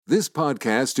This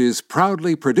podcast is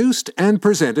proudly produced and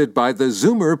presented by the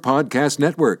Zoomer Podcast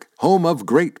Network, home of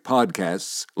great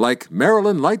podcasts like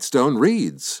Marilyn Lightstone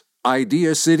Reads,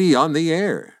 Idea City on the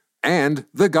Air, and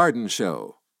The Garden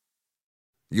Show.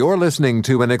 You're listening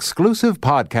to an exclusive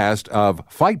podcast of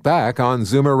Fight Back on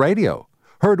Zoomer Radio,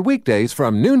 heard weekdays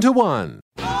from noon to 1.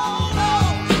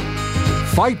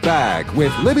 Fight Back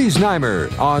with Libby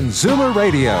Znaimer on Zoomer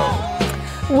Radio.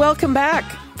 Welcome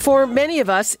back. For many of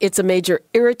us, it's a major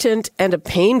irritant and a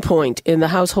pain point in the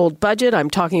household budget.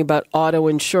 I'm talking about auto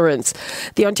insurance.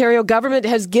 The Ontario government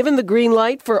has given the green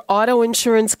light for auto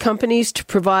insurance companies to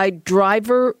provide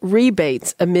driver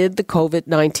rebates amid the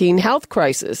COVID-19 health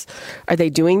crisis. Are they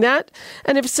doing that?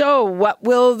 And if so, what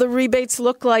will the rebates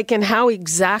look like and how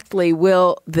exactly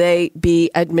will they be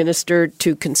administered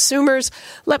to consumers?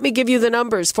 Let me give you the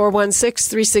numbers: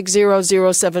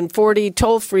 416-360-0740,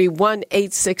 toll-free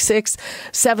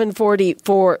 1-866-740-4740.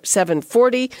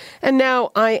 And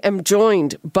now I am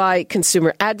joined by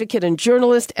consumer advocate and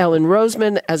journalist Ellen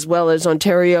Roseman, as well as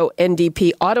Ontario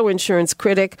NDP auto insurance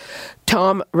critic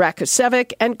Tom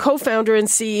Rakocevic, and co-founder and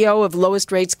CEO of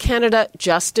Lowest Rates Canada,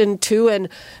 Justin Tuin.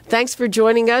 Thanks for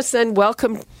joining us and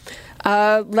welcome.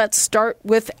 Let's start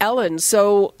with Ellen.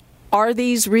 So are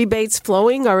these rebates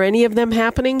flowing? Are any of them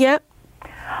happening yet?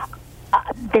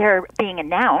 They're being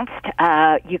announced.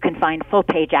 You can find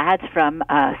full-page ads from,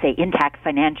 say, Intact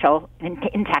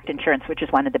Insurance, which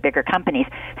is one of the bigger companies,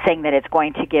 saying that it's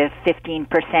going to give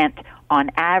 15%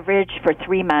 on average for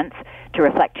 3 months to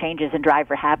reflect changes in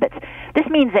driver habits. This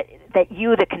means that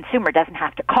you, the consumer, doesn't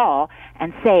have to call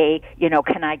and say,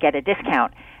 can I get a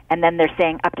discount? And then they're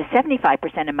saying up to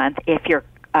 75% a month if your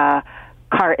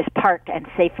car is parked and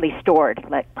safely stored,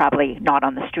 like probably not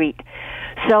on the street.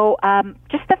 So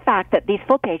just the fact that these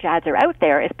full-page ads are out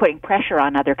there is putting pressure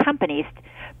on other companies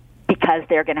because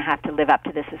they're going to have to live up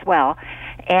to this as well.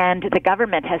 And the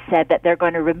government has said that they're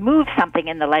going to remove something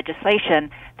in the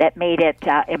legislation that made it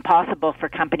impossible for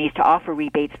companies to offer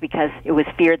rebates because it was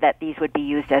feared that these would be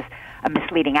used as a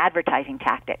misleading advertising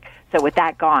tactic. So with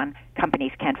that gone,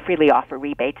 companies can freely offer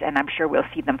rebates, and I'm sure we'll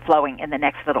see them flowing in the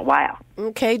next little while.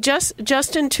 Okay,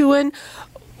 Justin Tuin,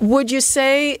 would you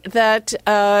say that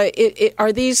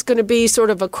are these going to be sort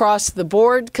of across the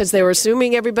board because they're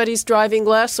assuming everybody's driving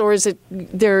less, or is it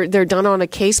they're done on a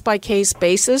case-by-case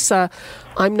basis?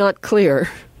 I'm not clear.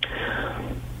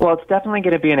 Well, it's definitely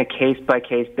going to be on a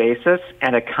case-by-case basis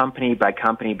and a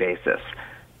company-by-company basis.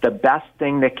 The best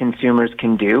thing that consumers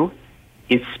can do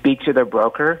is speak to their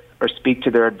broker or speak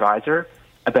to their advisor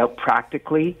about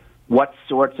practically what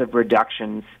sorts of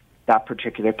reductions that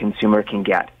particular consumer can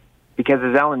get. Because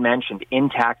as Ellen mentioned,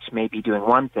 Intact may be doing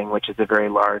one thing, which is a very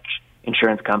large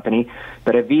insurance company,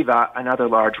 but Aviva, another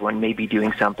large one, may be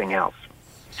doing something else.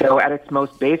 So at its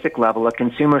most basic level, a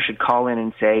consumer should call in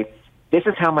and say, this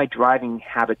is how my driving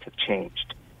habits have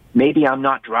changed. Maybe I'm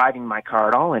not driving my car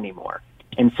at all anymore.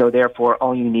 And so therefore,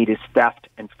 all you need is theft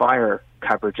and fire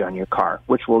coverage on your car,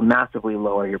 which will massively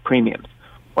lower your premiums.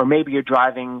 Or maybe you're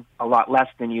driving a lot less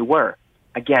than you were.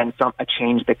 Again, a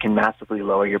change that can massively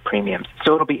lower your premiums.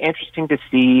 So it'll be interesting to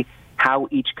see how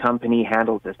each company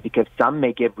handles this, because some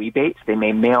may give rebates. They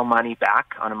may mail money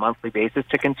back on a monthly basis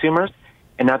to consumers,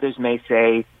 and others may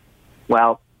say,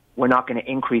 well, we're not going to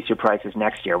increase your prices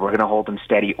next year. We're going to hold them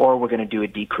steady, or we're going to do a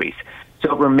decrease.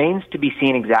 So it remains to be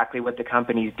seen exactly what the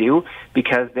companies do,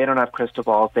 because they don't have crystal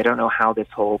balls. They don't know how this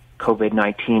whole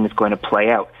COVID-19 is going to play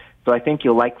out. So I think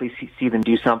you'll likely see them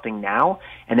do something now,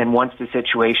 and then once the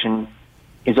situation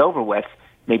is over with,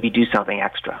 maybe do something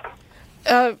extra.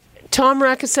 Tom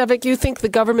Rakocevic, you think the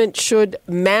government should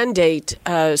mandate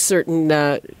certain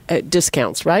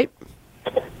discounts, right?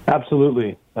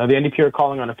 Absolutely. The NDP are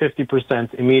calling on a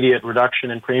 50% immediate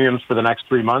reduction in premiums for the next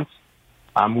 3 months.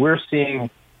 We're seeing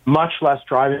much less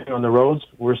driving on the roads.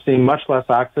 We're seeing much less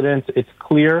accidents. It's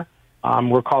clear.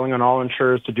 We're calling on all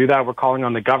insurers to do that. We're calling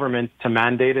on the government to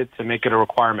mandate it, to make it a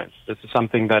requirement. This is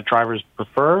something that drivers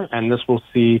prefer, and this will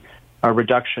see a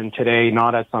reduction today,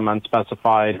 not at some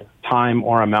unspecified time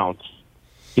or amount.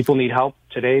 People need help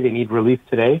today. They need relief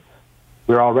today.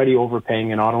 We're already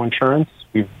overpaying in auto insurance.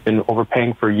 We've been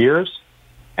overpaying for years,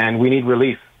 and we need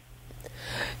relief.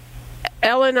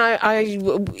 Ellen,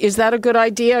 is that a good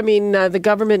idea? I mean, the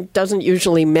government doesn't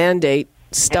usually mandate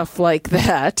stuff like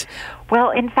that. Well,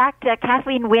 in fact,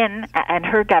 Kathleen Wynne and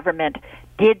her government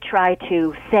did try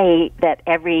to say that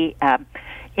every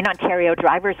in Ontario,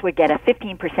 drivers would get a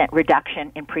 15%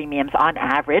 reduction in premiums on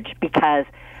average because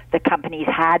the companies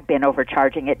had been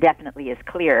overcharging. It definitely is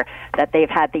clear that they've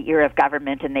had the ear of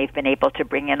government and they've been able to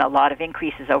bring in a lot of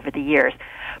increases over the years.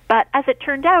 But as it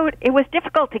turned out, it was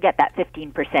difficult to get that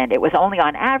 15%. It was only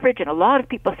on average, and a lot of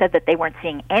people said that they weren't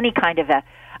seeing any kind of a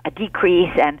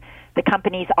decrease, and the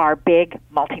companies are big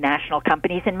multinational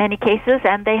companies in many cases,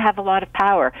 and they have a lot of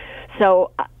power.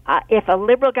 So if a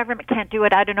Liberal government can't do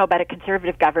it, I don't know about a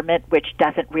Conservative government, which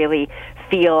doesn't really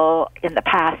feel, in the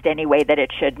past anyway, that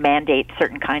it should mandate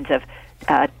certain kinds of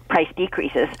price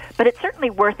decreases. But it's certainly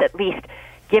worth at least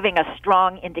giving a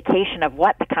strong indication of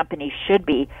what the companies should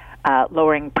be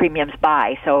lowering premiums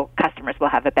by, so customers will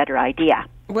have a better idea.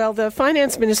 Well, the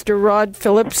Finance Minister, Rod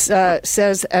Phillips,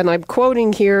 says, and I'm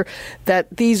quoting here, that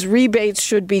these rebates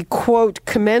should be, quote,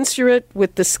 commensurate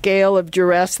with the scale of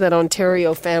duress that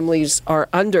Ontario families are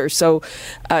under. So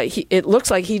it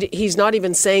looks like he's not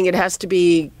even saying it has to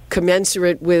be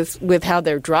commensurate with how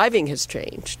their driving has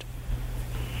changed.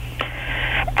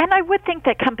 And I would think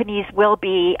that companies will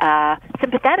be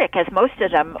sympathetic, as most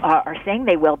of them are saying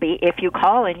they will be. If you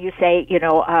call and you say,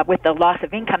 with the loss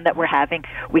of income that we're having,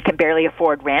 we can barely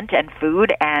afford rent and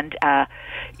food, and,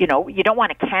 you don't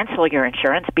want to cancel your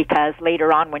insurance because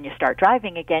later on when you start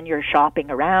driving again, you're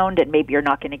shopping around and maybe you're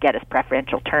not going to get as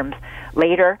preferential terms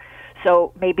later.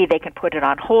 So maybe they can put it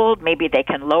on hold. Maybe they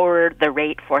can lower the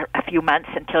rate for a few months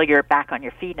until you're back on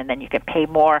your feet, and then you can pay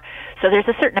more. So there's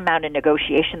a certain amount of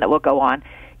negotiation that will go on,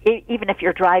 even if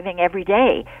you're driving every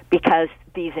day, because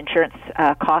these insurance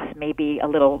costs may be a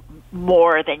little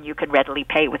more than you can readily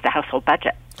pay with the household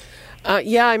budget.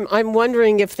 I'm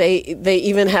wondering if they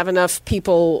even have enough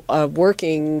people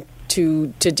working to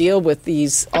deal with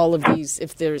all of these,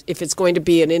 if it's going to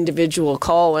be an individual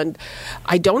call. And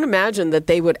I don't imagine that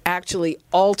they would actually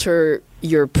alter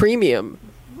your premium,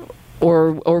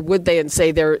 or would they, and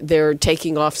say they're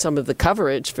taking off some of the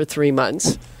coverage for 3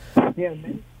 months. Yeah,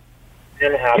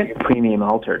 then have your premium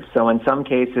altered. So in some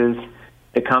cases,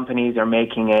 the companies are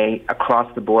making a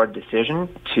across-the-board decision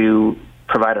to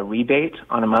provide a rebate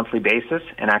on a monthly basis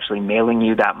and actually mailing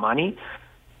you that money.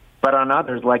 But on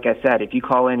others, like I said, if you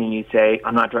call in and you say,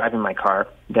 I'm not driving my car,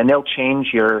 then they'll change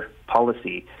your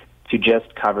policy to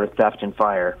just cover theft and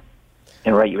fire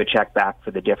and write you a check back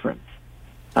for the difference.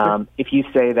 If you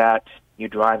say that you're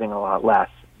driving a lot less,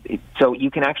 so you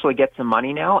can actually get some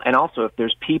money now. And also, if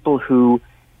there's people who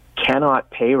cannot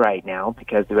pay right now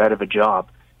because they're out of a job,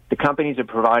 the companies are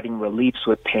providing reliefs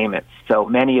with payments. So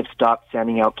many have stopped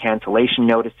sending out cancellation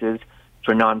notices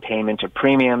for non-payment of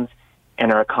premiums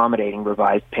and are accommodating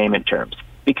revised payment terms.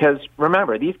 Because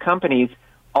remember, these companies,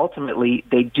 ultimately,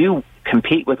 they do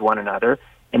compete with one another,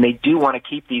 and they do want to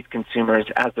keep these consumers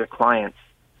as their clients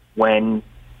when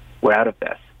we're out of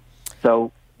this.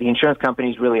 So the insurance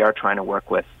companies really are trying to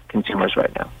work with consumers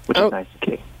right now, which is nice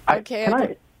to see.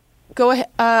 Okay. Go ahead.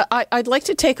 I'd like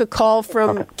to take a call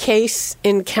from Case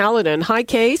in Caledon. Hi,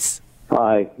 Case.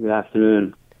 Hi, good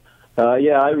afternoon.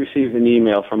 I received an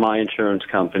email from my insurance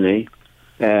company,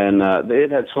 and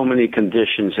it had so many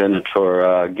conditions in it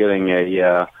for getting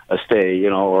a stay,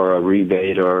 or a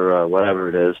rebate or whatever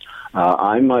it is.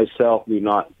 I myself do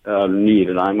not need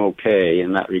it. I'm okay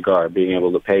in that regard, being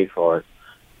able to pay for it.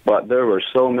 But there were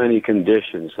so many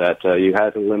conditions that you had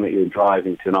to limit your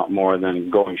driving to not more than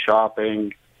going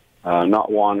shopping,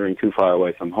 not wandering too far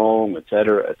away from home, et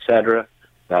cetera,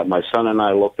 that my son and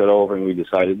I looked it over and we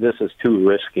decided this is too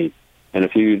risky. And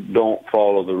if you don't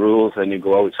follow the rules and you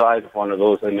go outside of one of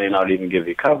those, they may not even give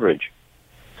you coverage.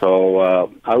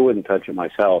 So I wouldn't touch it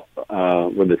myself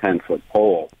with a 10-foot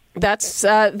pole.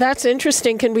 That's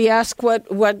interesting. Can we ask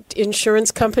what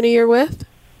insurance company you're with?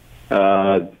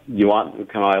 Am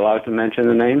I allowed to mention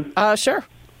the name? Sure.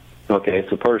 Okay,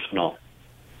 it's a personal.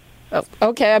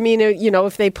 Okay, I mean,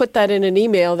 if they put that in an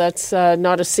email, that's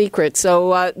not a secret.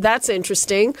 So that's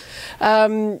interesting.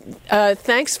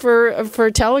 Thanks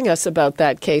for telling us about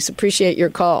that case. Appreciate your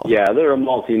call. Yeah, they're a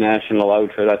multinational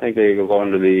outfit. I think they go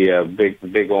under the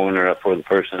big owner for the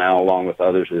personnel, along with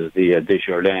others, is the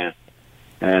Desjardins.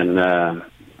 And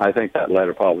I think that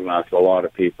letter probably went out to a lot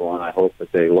of people, and I hope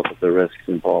that they look at the risks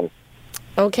involved.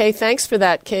 Okay, thanks for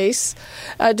that, Case.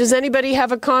 Does anybody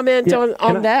have a comment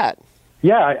on that?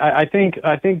 Yeah, I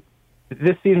think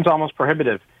this seems almost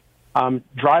prohibitive.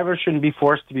 Drivers shouldn't be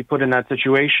forced to be put in that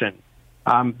situation.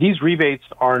 These rebates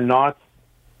are not.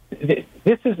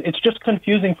 It's just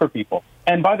confusing for people.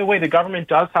 And by the way, the government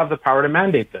does have the power to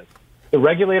mandate this. The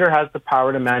regulator has the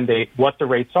power to mandate what the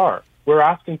rates are. We're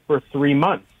asking for 3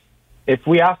 months. If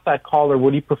we ask that caller,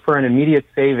 would he prefer an immediate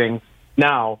savings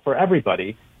now for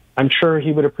everybody? I'm sure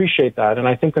he would appreciate that, and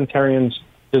I think Ontarians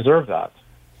deserve that.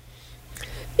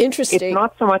 Interesting. It's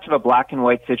not so much of a black and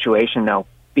white situation, though,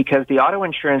 because the auto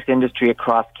insurance industry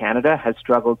across Canada has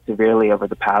struggled severely over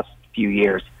the past few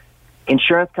years.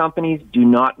 Insurance companies do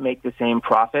not make the same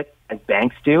profit as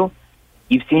banks do.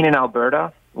 You've seen in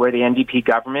Alberta where the NDP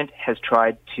government has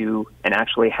tried to, and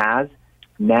actually has,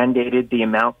 mandated the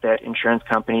amount that insurance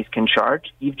companies can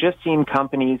charge. You've just seen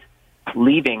companies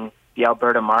leaving the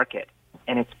Alberta market,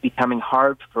 and it's becoming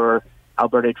hard for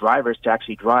Alberta drivers to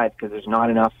actually drive because there's not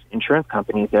enough insurance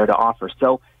companies there to offer.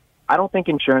 So I don't think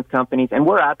insurance companies, and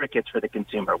we're advocates for the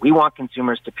consumer. We want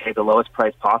consumers to pay the lowest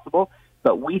price possible,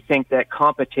 but we think that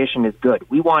competition is good.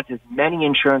 We want as many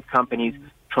insurance companies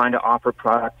trying to offer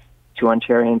products to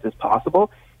Ontarians as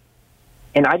possible.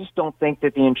 And I just don't think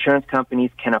that the insurance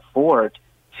companies can afford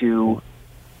to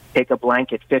take a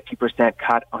blanket 50%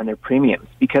 cut on their premiums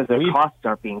because their costs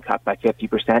aren't being cut by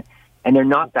 50%, and they're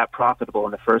not that profitable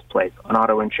in the first place on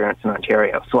auto insurance in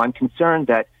Ontario. So I'm concerned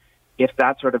that if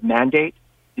that sort of mandate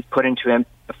is put into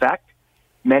effect,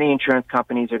 many insurance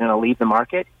companies are going to leave the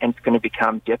market, and it's going to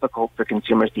become difficult for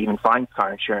consumers to even find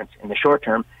car insurance in the short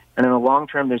term. And in the long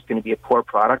term, there's going to be a poor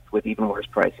product with even worse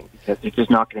pricing because there's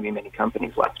just not going to be many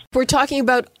companies left. We're talking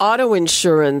about auto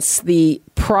insurance. The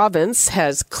province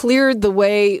has cleared the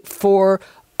way for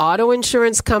auto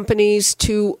insurance companies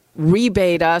to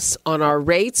rebate us on our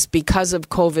rates because of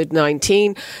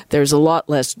COVID-19. There's a lot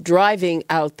less driving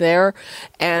out there.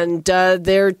 And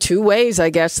there are two ways, I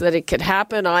guess, that it could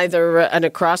happen. Either an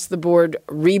across-the-board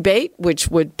rebate, which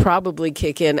would probably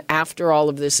kick in after all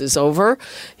of this is over,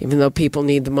 even though people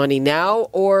need the money now,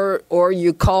 or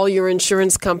you call your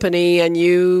insurance company and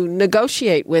you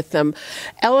negotiate with them.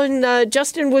 Ellen,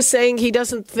 Justin was saying he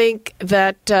doesn't think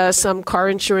that some car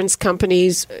insurance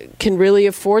companies can really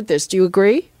afford this. Do you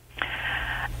agree?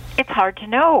 It's hard to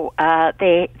know.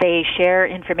 They share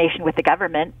information with the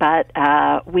government, but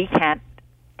we can't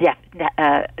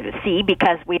see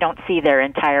because we don't see their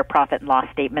entire profit and loss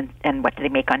statement and what they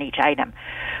make on each item.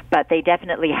 But they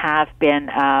definitely have been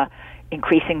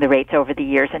increasing the rates over the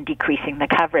years and decreasing the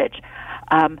coverage.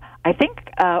 I think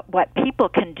what people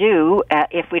can do,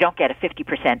 if we don't get a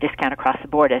 50% discount across the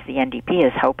board, as the NDP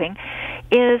is hoping,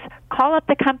 is call up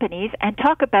the companies and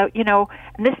talk about,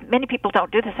 and many people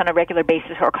don't do this on a regular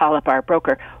basis or call up our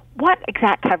broker. What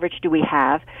exact coverage do we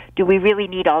have? Do we really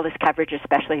need all this coverage,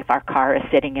 especially if our car is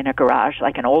sitting in a garage,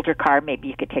 like an older car? Maybe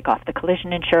you could take off the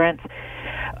collision insurance.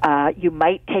 You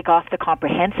might take off the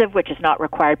comprehensive, which is not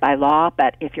required by law,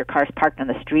 but if your car's parked on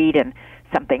the street and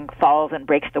something falls and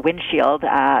breaks the windshield,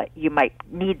 you might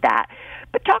need that.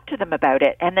 But talk to them about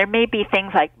it. And there may be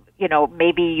things like,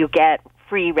 maybe you get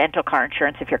free rental car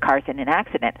insurance if your car's in an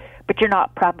accident, but you're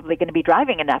not probably going to be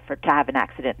driving enough to have an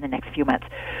accident in the next few months.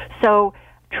 So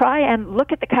try and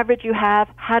look at the coverage you have,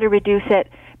 how to reduce it,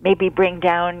 maybe bring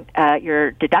down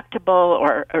your deductible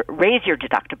or raise your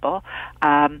deductible,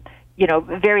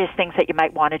 various things that you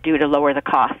might want to do to lower the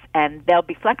costs. And they'll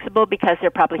be flexible because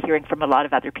they're probably hearing from a lot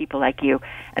of other people like you,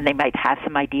 and they might have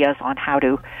some ideas on how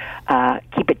to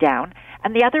keep it down.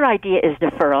 And the other idea is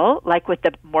deferral, like with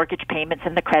the mortgage payments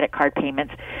and the credit card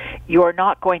payments. You're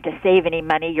not going to save any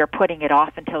money. You're putting it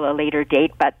off until a later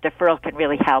date, but deferral can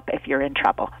really help if you're in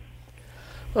trouble.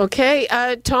 Okay.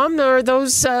 Tom, are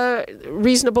those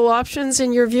reasonable options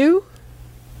in your view?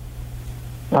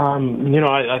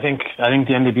 I think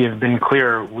the NDP have been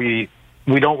clear. We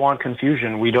don't want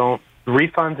confusion. We don't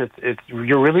refunds.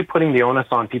 You're really putting the onus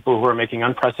on people who are making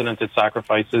unprecedented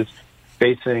sacrifices,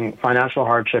 facing financial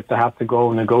hardship, to have to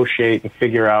go negotiate and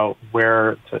figure out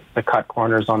where to cut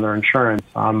corners on their insurance.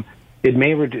 It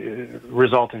may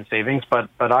result in savings, but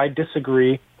I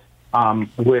disagree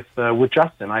with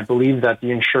Justin. I believe that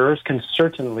the insurers can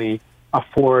certainly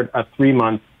afford a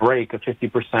 3-month break of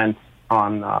 50%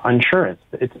 on insurance.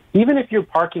 Even if you're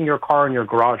parking your car in your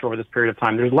garage over this period of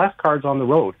time, there's less cars on the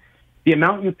road. The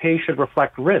amount you pay should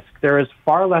reflect risk. There is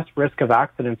far less risk of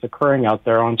accidents occurring out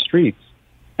there on streets.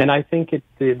 And I think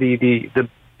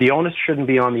the onus shouldn't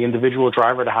be on the individual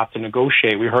driver to have to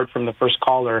negotiate. We heard from the first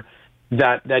caller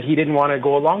that he didn't want to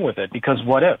go along with it because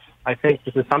what if? I think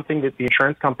this is something that the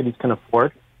insurance companies can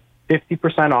afford.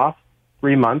 50% off,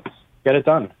 3 months, get it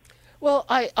done. Well,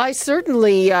 I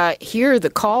certainly hear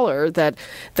the caller that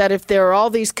if there are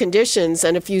all these conditions,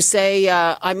 and if you say,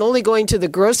 I'm only going to the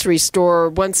grocery store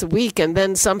once a week and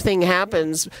then something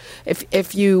happens,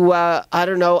 if you,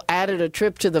 added a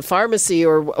trip to the pharmacy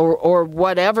or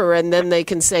whatever, and then they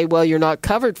can say, well, you're not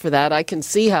covered for that, I can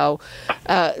see how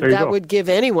that would give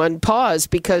anyone pause,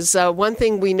 because one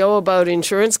thing we know about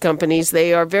insurance companies,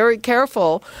 they are very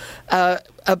careful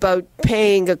about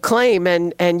paying a claim,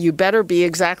 and you better be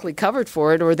exactly covered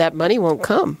for it or that money won't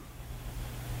come.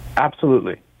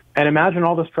 Absolutely. And imagine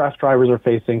all the stress drivers are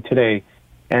facing today.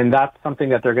 And that's something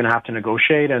that they're going to have to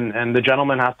negotiate. And the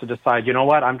gentleman has to decide, you know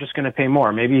what, I'm just going to pay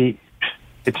more. Maybe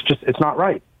it's not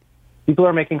right. People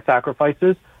are making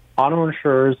sacrifices. Auto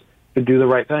insurers should do the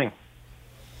right thing.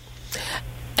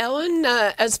 Ellen,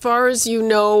 as far as you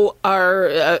know,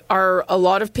 are a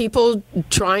lot of people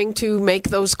trying to make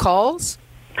those calls?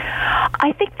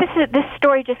 I think this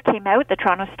story just came out. The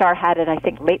Toronto Star had it, I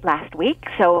think, late last week.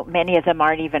 So many of them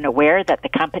aren't even aware that the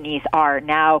companies are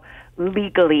now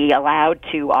legally allowed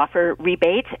to offer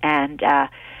rebates, and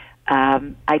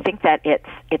I think that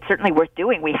it's certainly worth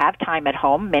doing. We have time at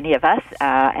home, many of us,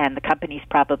 and the companies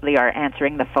probably are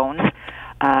answering the phones.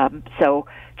 So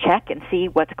check and see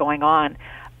what's going on,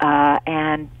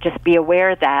 and just be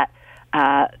aware that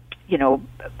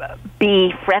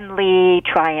be friendly,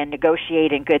 try and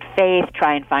negotiate in good faith,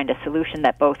 try and find a solution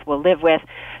that both will live with.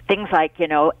 Things like,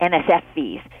 NSF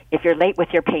fees. If you're late with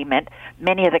your payment,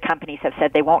 many of the companies have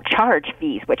said they won't charge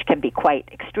fees, which can be quite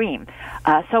extreme.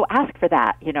 So ask for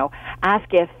that. Ask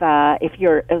if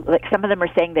you're, like some of them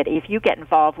are saying that if you get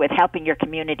involved with helping your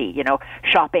community,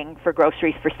 shopping for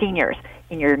groceries for seniors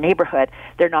in your neighborhood,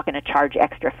 they're not going to charge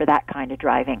extra for that kind of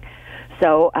driving.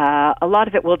 So a lot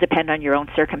of it will depend on your own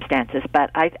circumstances,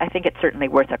 but I think it's certainly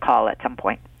worth a call at some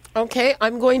point. Okay,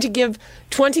 I'm going to give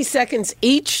 20 seconds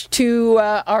each to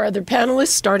our other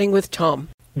panelists, starting with Tom.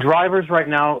 Drivers right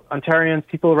now, Ontarians,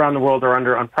 people around the world are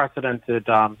under unprecedented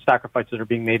sacrifices are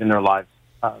being made in their lives.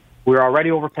 We're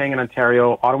already overpaying in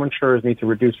Ontario. Auto insurers need to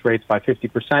reduce rates by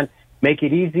 50%. Make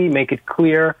it easy, make it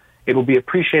clear. It will be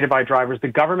appreciated by drivers. The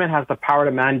government has the power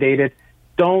to mandate it.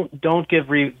 Don't give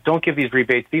these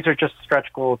rebates. These are just stretch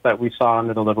goals that we saw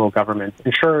under the Liberal government.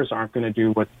 Insurers aren't going to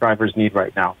do what drivers need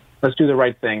right now. Let's do the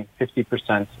right thing,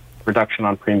 50% reduction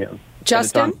on premiums.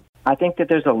 Justin? I think that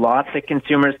there's a lot that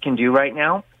consumers can do right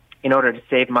now in order to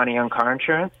save money on car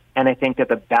insurance. And I think that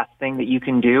the best thing that you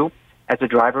can do as a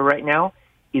driver right now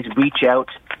is reach out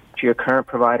to your current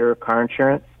provider of car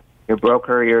insurance, your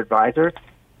broker or your advisor,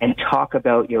 and talk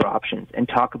about your options and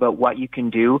talk about what you can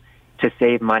do to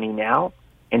save money now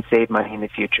and save money in the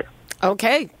future.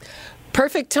 Okay.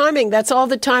 Perfect timing. That's all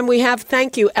the time we have.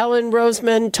 Thank you, Ellen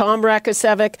Roseman, Tom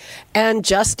Rakosevic, and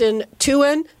Justin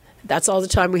Tuin. That's all the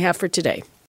time we have for today.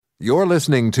 You're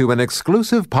listening to an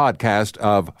exclusive podcast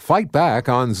of Fight Back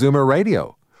on Zoomer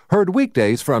Radio. Heard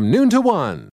weekdays from noon to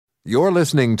 1. You're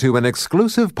listening to an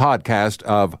exclusive podcast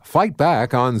of Fight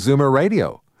Back on Zoomer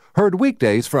Radio. Heard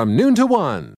weekdays from noon to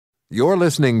 1. You're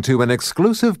listening to an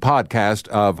exclusive podcast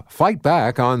of Fight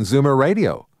Back on Zoomer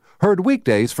Radio. Heard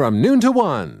weekdays from noon to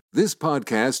 1. This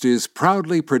podcast is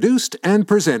proudly produced and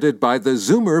presented by the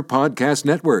Zoomer Podcast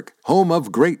Network, home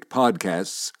of great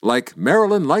podcasts like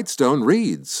Marilyn Lightstone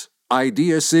Reads,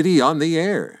 Idea City on the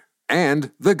Air,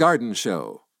 and The Garden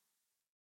Show.